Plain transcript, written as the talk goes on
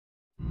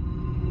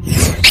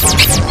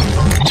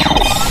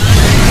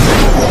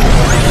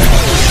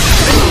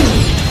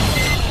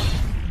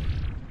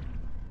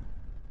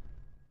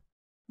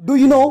Do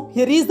you know,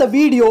 here is the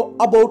video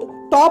about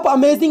top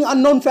amazing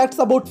unknown facts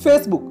about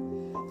Facebook.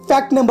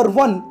 Fact number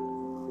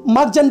 1.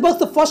 Mark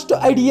Zuckerberg's first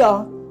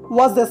idea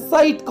was a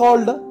site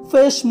called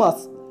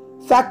Facemas.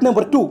 Fact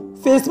number 2.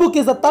 Facebook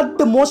is the third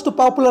most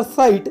popular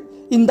site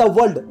in the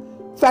world.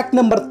 Fact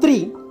number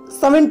 3.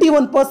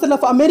 71%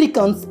 of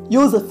Americans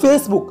use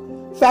Facebook.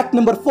 Fact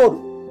number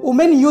 4.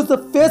 Women use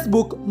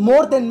Facebook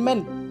more than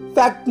men.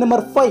 Fact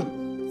number 5.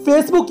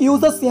 Facebook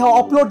users have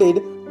uploaded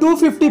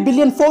 250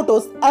 billion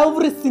photos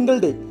every single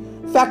day.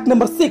 Fact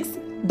number 6.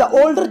 The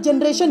older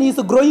generation is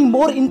growing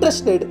more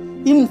interested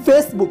in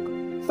Facebook.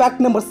 Fact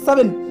number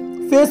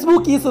 7.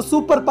 Facebook is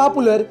super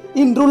popular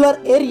in rural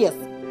areas.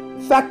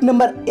 Fact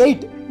number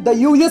 8. The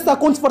US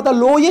accounts for the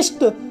lowest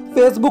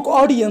Facebook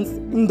audience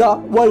in the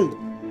world.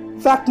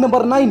 Fact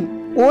number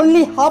 9.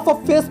 Only half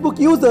of Facebook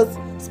users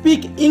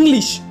speak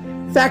English.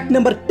 Fact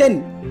number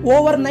 10.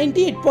 Over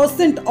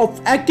 98% of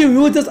active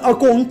users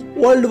accounts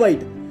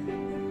worldwide.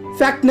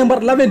 Fact number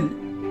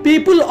 11.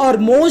 People are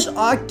most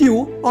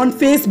active on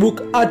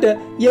Facebook at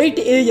 8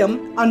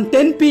 AM and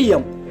 10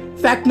 PM.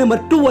 Fact number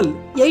 12.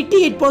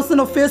 88%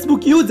 of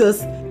Facebook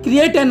users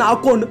create an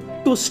account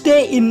to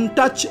stay in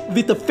touch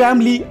with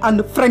family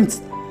and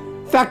friends.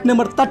 Fact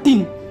number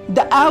 13.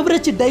 The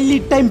average daily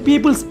time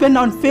people spend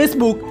on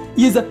Facebook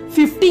is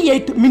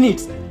 58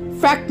 minutes.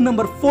 Fact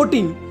number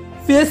 14.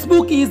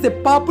 Facebook is a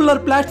popular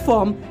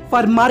platform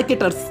for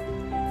marketers.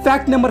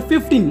 Fact number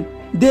 15.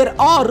 There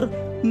are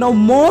now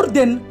more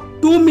than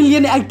 2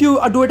 million active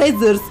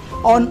advertisers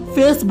on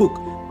Facebook.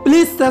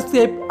 Please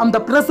subscribe and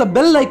press the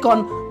bell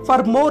icon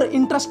for more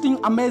interesting,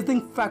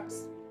 amazing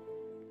facts.